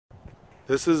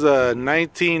This is a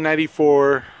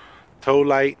 1994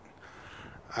 Towlite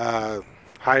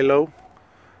HiLo.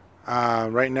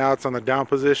 Right now it's on the down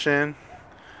position.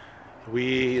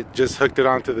 We just hooked it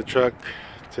onto the truck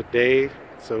today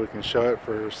so we can show it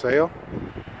for sale.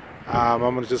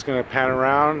 I'm just going to pan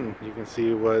around and you can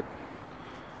see what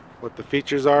the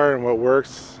features are and what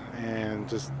works, and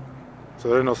just so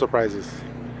there's no surprises.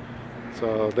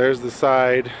 So there's the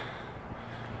side.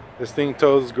 This thing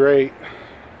tows great.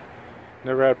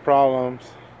 Never had problems.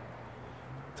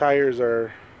 Tires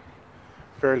are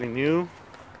fairly new.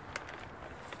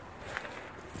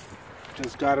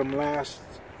 Just got them last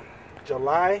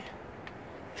July.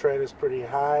 Tread is pretty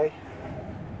high.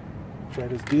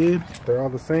 Tread is good. They're all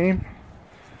the same.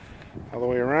 All the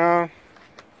way around.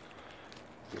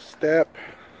 The step.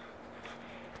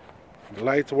 The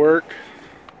lights work.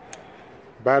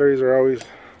 Batteries are always...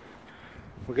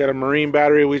 We got a marine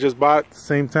battery we just bought at the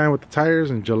same time with the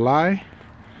tires in July.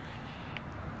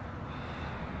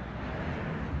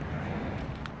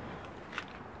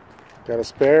 Got a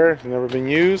spare, it's never been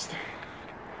used.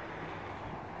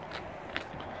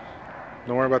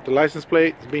 Don't worry about the license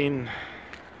plate, it's being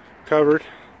covered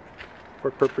for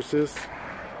purposes.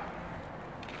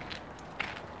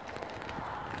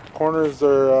 Corners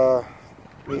are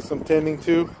need some tending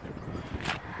to,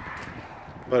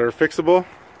 but are fixable.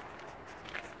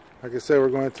 Like I said, we're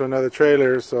going to another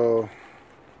trailer, so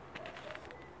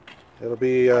it'll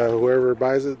be whoever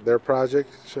buys it, their project.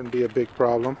 Shouldn't be a big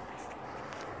problem.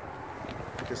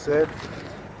 Like I said,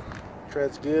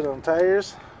 tread's good on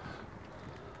tires.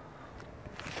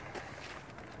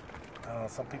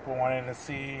 Some people wanting to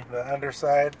see the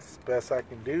underside. It's the best I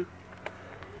can do.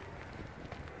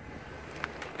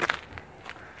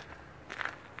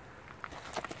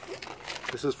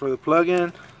 This is for the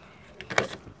plug-in.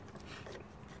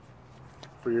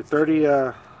 For your 30,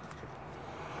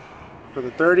 for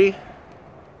the 30,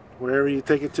 wherever you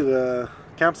take it to the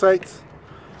campsites.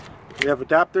 We have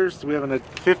adapters. We have a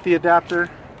 50 adapter.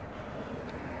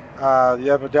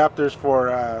 You have adapters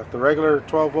for the regular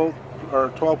 12 volt or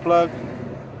 12 plug.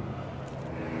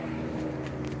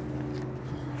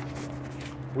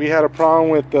 We had a problem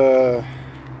with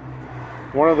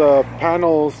one of the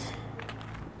panels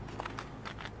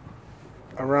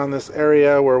around this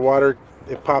area where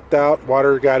it popped out,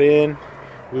 water got in.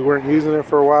 We weren't using it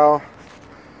for a while,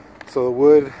 so the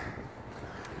wood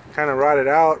kind of rotted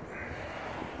out.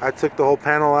 I took the whole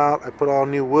panel out, I put all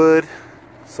new wood,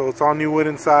 so it's all new wood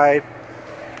inside.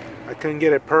 I couldn't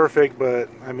get it perfect, but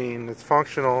I mean, it's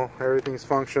functional. Everything's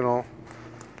functional.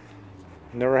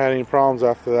 Never had any problems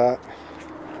after that.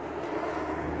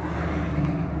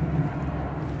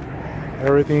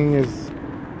 Everything is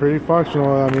pretty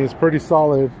functional. I mean, it's pretty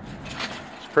solid.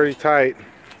 It's pretty tight.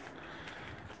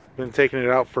 Been taking it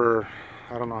out for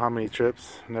I don't know how many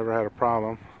trips. Never had a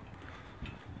problem.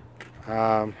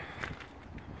 I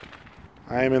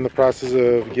am in the process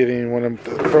of getting one of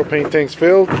the propane tanks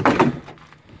filled.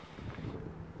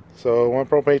 So one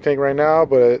propane tank right now,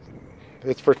 but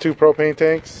it's for 2 propane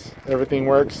tanks. Everything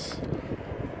works.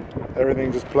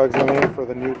 Everything just plugs in for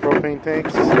the new propane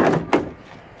tanks.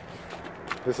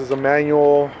 This is a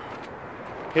manual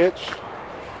hitch,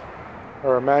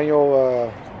 or a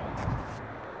manual,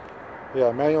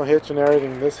 manual hitch and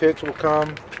everything. This hitch will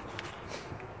come.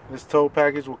 This tow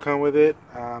package will come with it.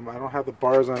 I don't have the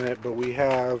bars on it, but we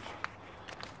have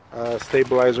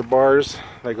stabilizer bars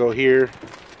that go here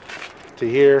to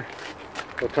here.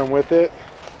 They'll come with it.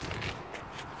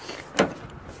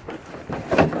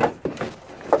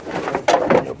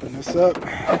 Open this up.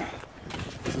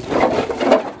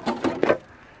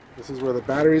 This is where the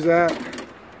battery's at.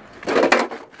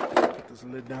 Put this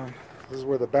lid down. This is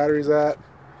where the battery's at.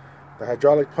 The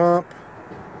hydraulic pump.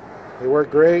 They work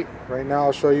great. Right now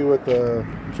I'll show you with the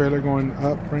trailer going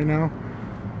up right now.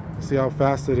 See how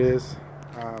fast it is.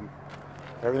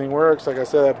 Everything works. Like I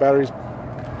said, that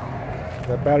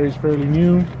battery's fairly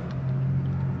new.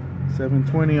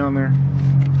 720 on there.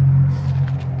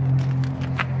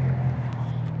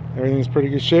 Everything's pretty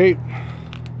good shape.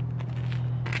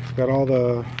 It's got all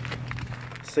the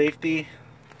safety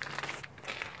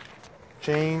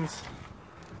chains.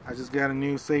 I just got a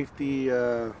new safety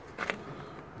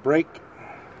brake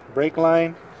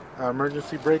line,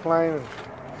 emergency brake line.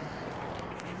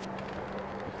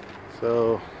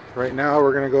 So right now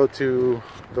we're gonna go to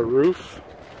the roof.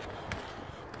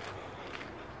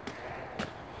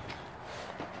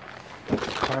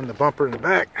 Climb the bumper in the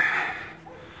back.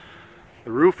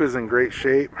 The roof is in great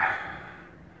shape.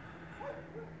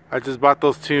 I just bought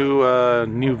those 2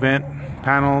 new vent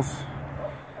panels.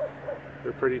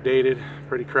 They're pretty dated,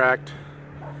 pretty cracked.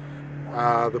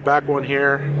 The back one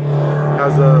here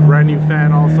Has a brand new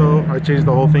fan also. I changed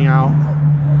the whole thing out,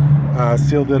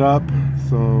 sealed it up,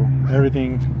 so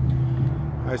everything,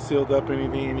 I sealed up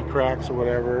any cracks or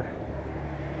whatever.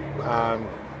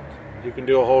 You can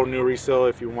do a whole new reseal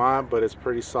if you want, but it's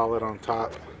pretty solid on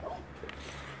top.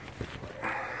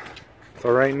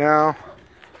 So right now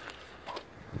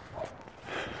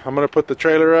I'm gonna put the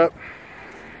trailer up,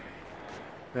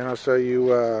 then I'll show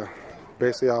you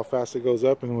basically how fast it goes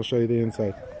up, and then we'll show you the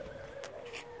inside.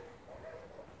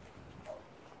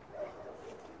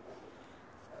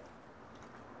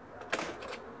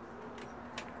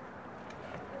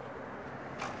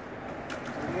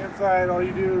 On the inside, all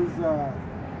you do is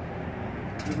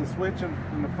there's a switch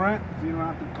in the front, so you don't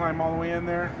have to climb all the way in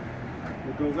there.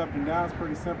 It goes up and down. It's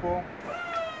pretty simple.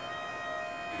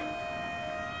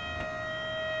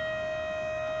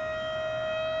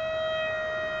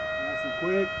 Nice and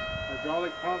quick.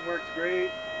 Hydraulic pump works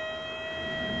great.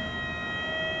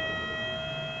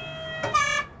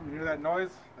 You hear that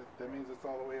noise? That means it's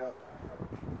all the way up.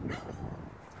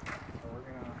 So we're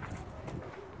gonna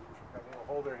have a little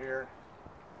holder here.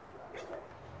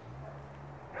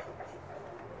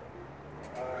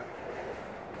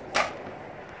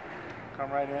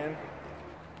 Come right in.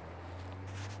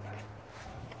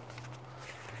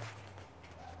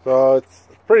 So it's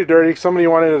pretty dirty. Somebody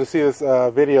wanted to see this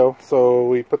video, so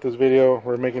we put this video.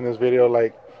 We're making this video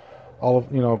like all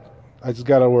of, you know, I just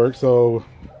got to work, so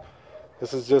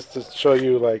this is just to show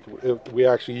you like if we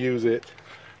actually use it.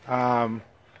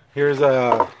 Here's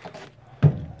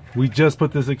we just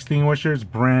put this extinguisher. It's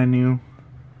brand new,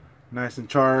 nice and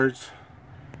charged.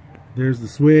 There's the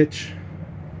switch,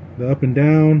 the up and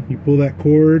down. You pull that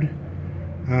cord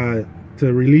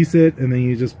to release it, and then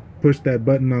you just push that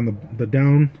button on the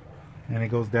down, and it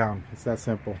goes down. It's that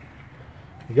simple.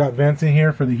 You got vents in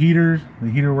here for the heater. The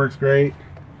heater works great.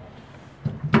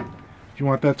 If you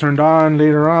want that turned on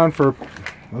later on for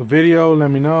a video, let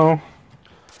me know.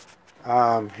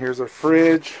 Here's our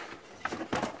fridge.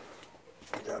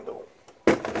 Got a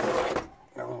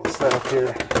little setup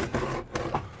here.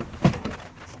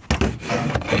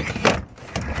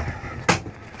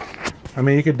 I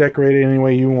mean, you could decorate it any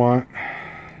way you want.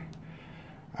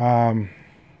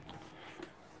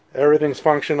 Everything's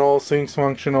functional. Sink's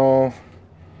functional.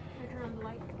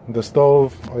 The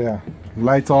stove, oh yeah,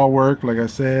 lights all work. Like I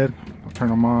said, I'll turn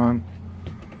them on.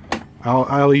 All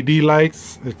LED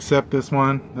lights except this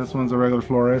one. This one's a regular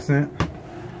fluorescent.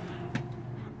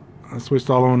 I switched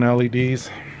all on LEDs.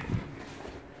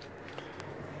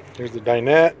 Here's the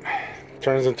dinette.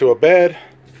 Turns into a bed.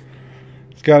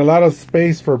 It's got a lot of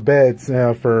space for beds,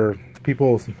 for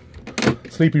people's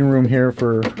sleeping room here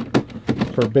for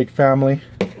a big family.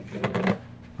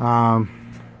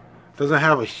 Doesn't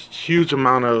have a huge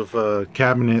amount of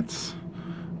cabinets,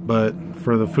 but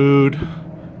for the food,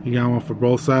 you got one for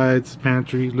both sides.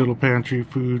 Pantry, little pantry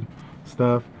food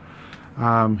stuff.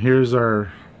 Here's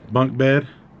our bunk bed.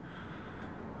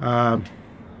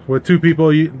 With two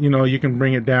people, you know, you can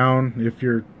bring it down. If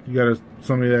you got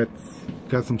somebody that's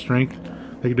got some strength,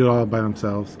 they can do it all by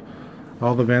themselves.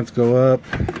 All the vents go up,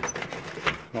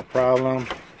 no problem.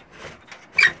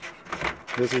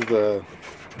 This is the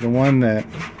one that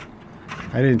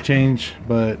I didn't change,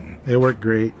 but it worked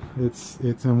great. It's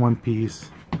in one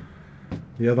piece.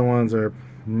 The other ones are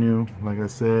new, like I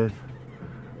said.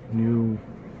 New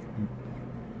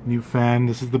fan.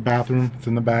 This is the bathroom. It's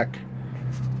in the back.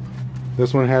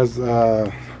 This one has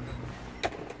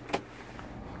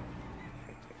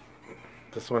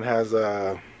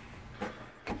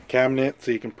cabinet,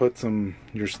 so you can put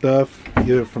your stuff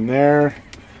either from there.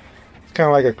 It's kind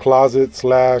of like a closet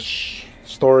slash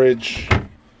storage,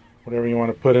 whatever you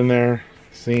want to put in there.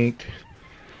 Sink.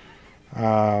 We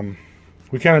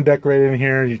kind of decorated in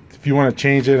here. If you want to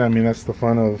change it, I mean, that's the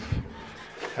fun of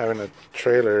having a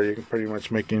trailer. You can pretty much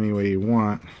make it any way you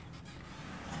want.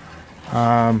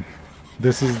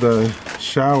 This is the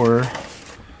shower.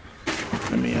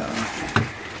 Let me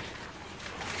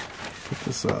put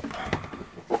this up.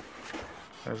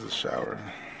 There's the shower.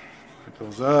 It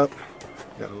goes up.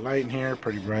 Got a light in here,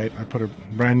 pretty bright. I put a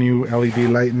brand new LED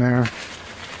light in there.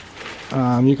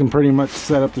 You can pretty much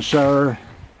set up the shower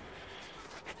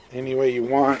any way you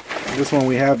want. This one,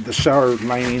 we have the shower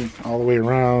lining all the way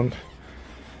around.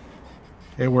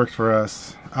 It works for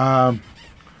us.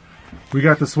 We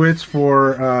got the switch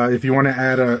for if you want to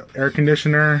add an air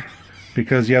conditioner,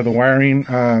 because you have the wiring.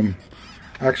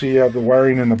 Actually, you have the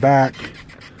wiring in the back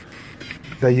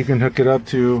that you can hook it up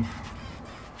to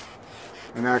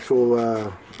an actual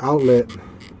outlet.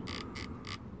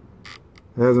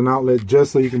 It has an outlet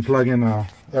just so you can plug in an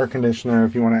air conditioner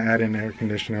if you want to add an air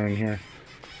conditioner in here.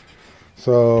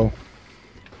 So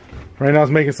Right now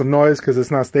it's making some noise because it's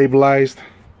not stabilized.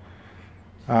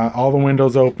 All the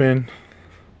windows open.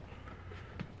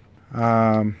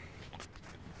 So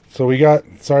we got,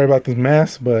 sorry about this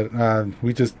mess, but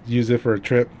we just used it for a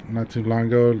trip not too long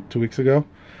ago, 2 weeks ago.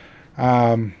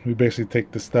 We basically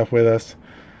take this stuff with us.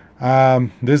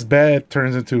 This bed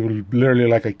turns into literally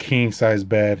like a king size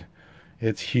bed.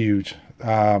 It's huge.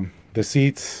 The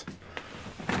seats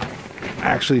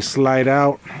actually slide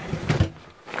out.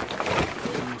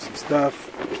 Some stuff.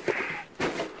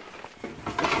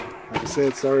 Like I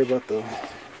said, sorry about the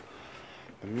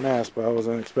mess, but I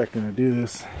wasn't expecting to do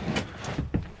this.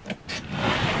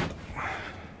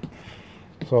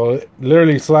 So it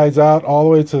literally slides out all the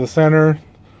way to the center.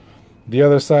 The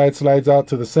other side slides out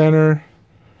to the center.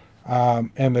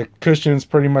 And the cushions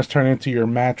pretty much turn into your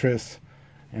mattress.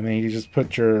 And then you just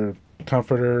put your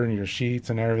comforter and your sheets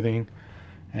and everything.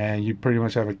 And you pretty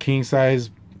much have a king size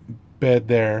bed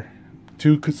there.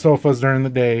 2 sofas during the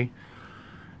day.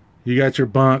 You got your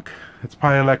bunk. It's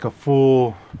probably like a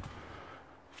full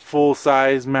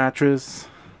size mattress.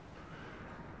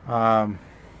 So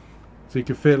you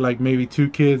can fit like maybe 2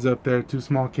 kids up there, 2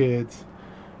 small kids,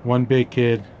 1 big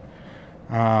kid.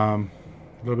 A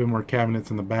little bit more cabinets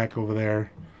in the back over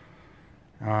there.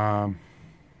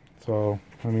 So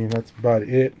I mean, that's about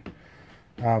it.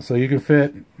 So you can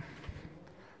fit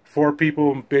 4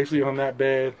 people basically on that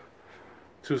bed,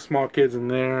 2 small kids in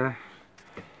there,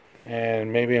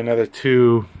 and maybe another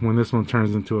 2 when this one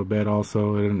turns into a bed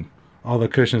also, and all the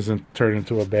cushions turn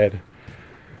into a bed.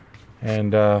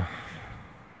 And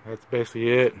that's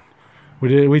basically it.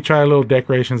 We try little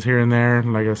decorations here and there.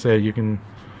 Like I said, you can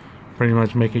pretty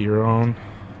much make it your own.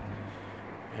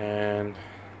 And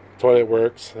toilet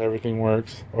works, everything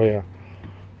works. Oh yeah.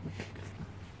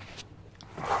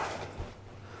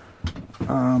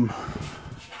 I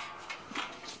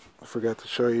forgot to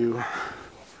show you.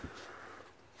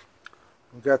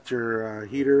 We got your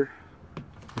heater.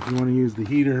 If you want to use the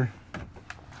heater,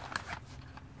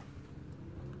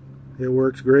 it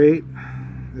works great.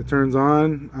 It turns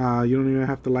on. You don't even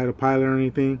have to light a pilot or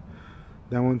anything.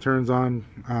 That one turns on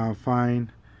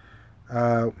fine.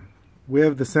 We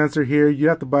have the sensor here. You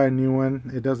have to buy a new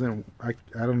one. It doesn't. I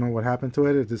don't know what happened to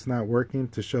it. It's just not working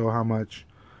to show how much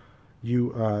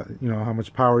you know, how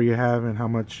much power you have and how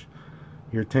much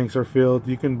your tanks are filled.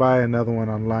 You can buy another one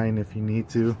online if you need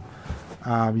to.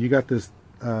 You got this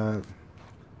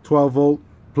 12-volt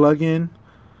plug-in.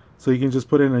 So you can just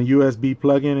put in a USB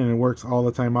plug-in and it works all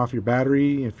the time off your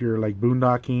battery. If you're like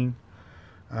boondocking,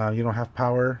 you don't have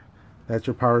power, that's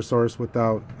your power source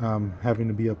without having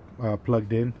to be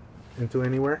plugged in into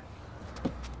anywhere.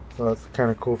 So that's a kind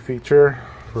of cool feature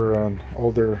for an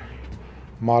older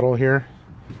model here.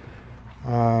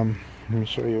 Let me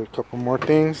show you a couple more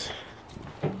things.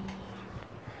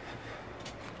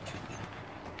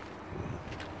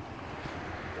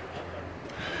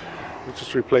 We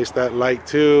just replaced that light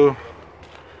too.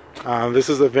 This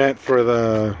is a vent for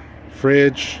the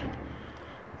fridge.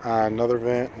 Another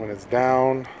vent when it's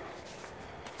down.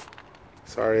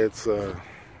 Sorry, it's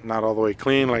not all the way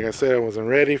clean. Like I said, I wasn't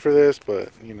ready for this, but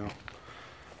you know,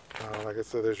 like I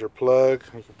said, there's your plug.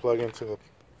 You can plug into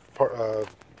the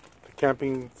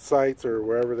camping sites or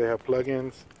wherever they have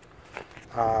plugins.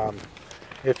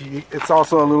 It's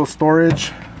also a little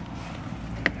storage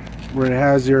where it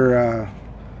has your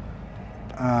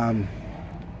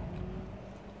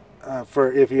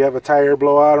for if you have a tire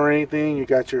blowout or anything, you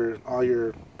got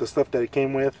the stuff that it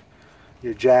came with,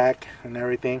 your jack and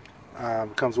everything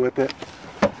comes with it.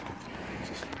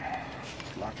 Just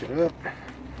lock it up.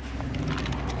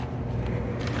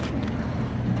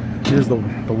 Here's the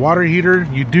water heater.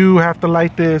 You do have to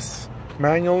light this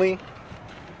manually.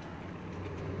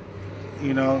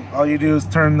 You know, all you do is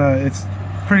it's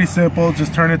pretty simple,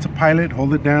 just turn it to pilot,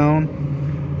 hold it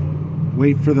down,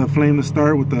 wait for the flame to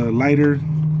start with the lighter,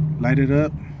 light it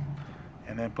up,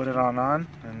 and then put it on,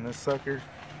 and this sucker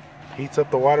heats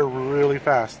up the water really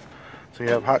fast. So you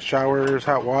have hot showers,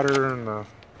 hot water in the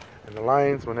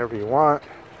lines whenever you want.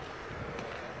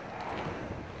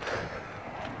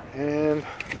 And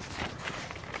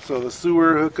so the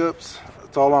sewer hookups,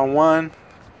 it's all on one.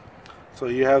 So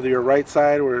you have your right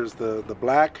side where is the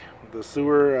black, the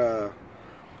sewer,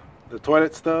 the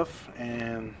toilet stuff,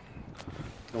 and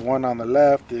the one on the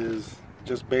left is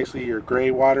just basically your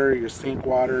gray water, your sink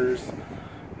waters,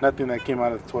 nothing that came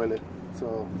out of the toilet.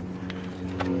 So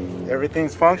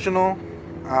everything's functional.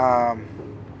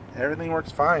 Everything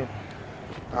works fine.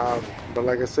 But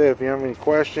like I said, if you have any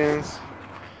questions,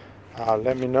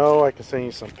 let me know. I can send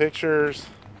you some pictures.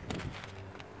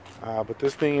 But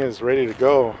this thing is ready to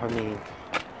go. I mean,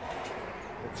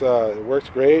 it works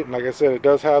great, and like I said, it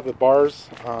does have the bars,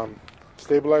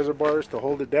 stabilizer bars to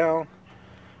hold it down,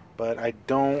 but I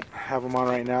don't have them on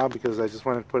right now because I just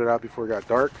wanted to put it out before it got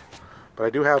dark. But I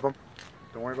do have them.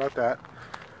 Don't worry about that.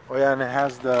 Oh yeah, and it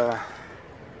has the, I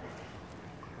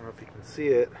don't know if you can see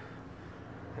it.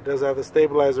 It does have the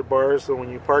stabilizer bars, so when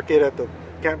you park it at the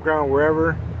campground,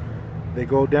 wherever, they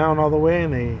go down all the way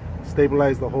and they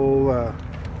stabilize the whole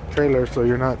trailer, so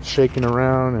you're not shaking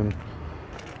around and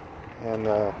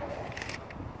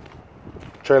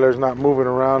trailer's not moving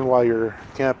around while you're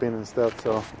camping and stuff.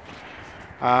 So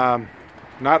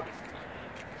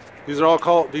these are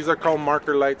called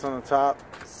marker lights on the top.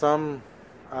 Some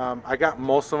I got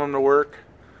most of them to work.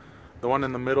 The one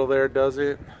in the middle there does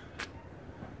it.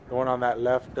 The one on that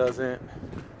left doesn't,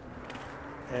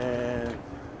 and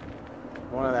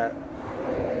one of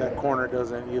that corner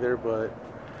doesn't either. But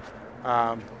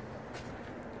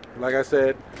like I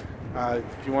said,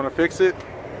 if you want to fix it,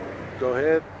 go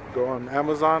ahead, go on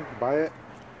Amazon, buy it.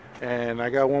 And I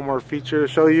got one more feature to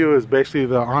show you. Is basically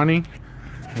the awning,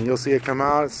 and you'll see it come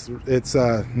out. It's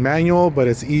manual, but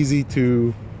it's easy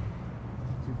to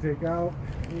take out.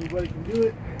 Anybody can do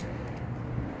it.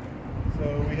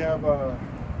 So we have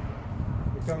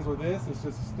it comes with this. It's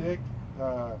just a stick.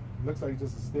 Looks like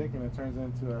just a stick, and it turns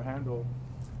into a handle.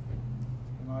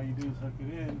 And all you do is hook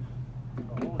it in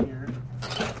the hole here.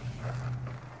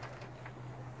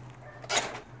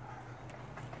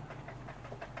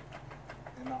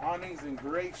 And the awning's in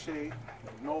great shape.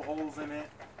 There's no holes in it.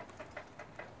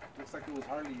 Looks like it was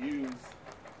hardly used.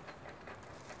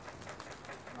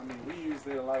 I mean, we used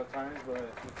it a lot of times, but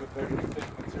it's a very thick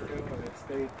material and it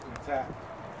stayed intact.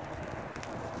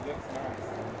 It looks nice.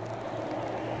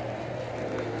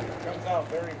 It comes out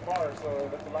very far, so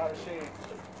that's a lot of shade.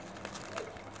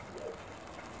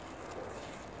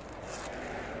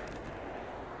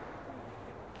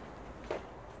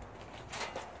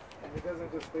 And it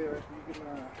doesn't just stay there. You can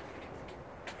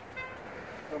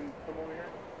come over here.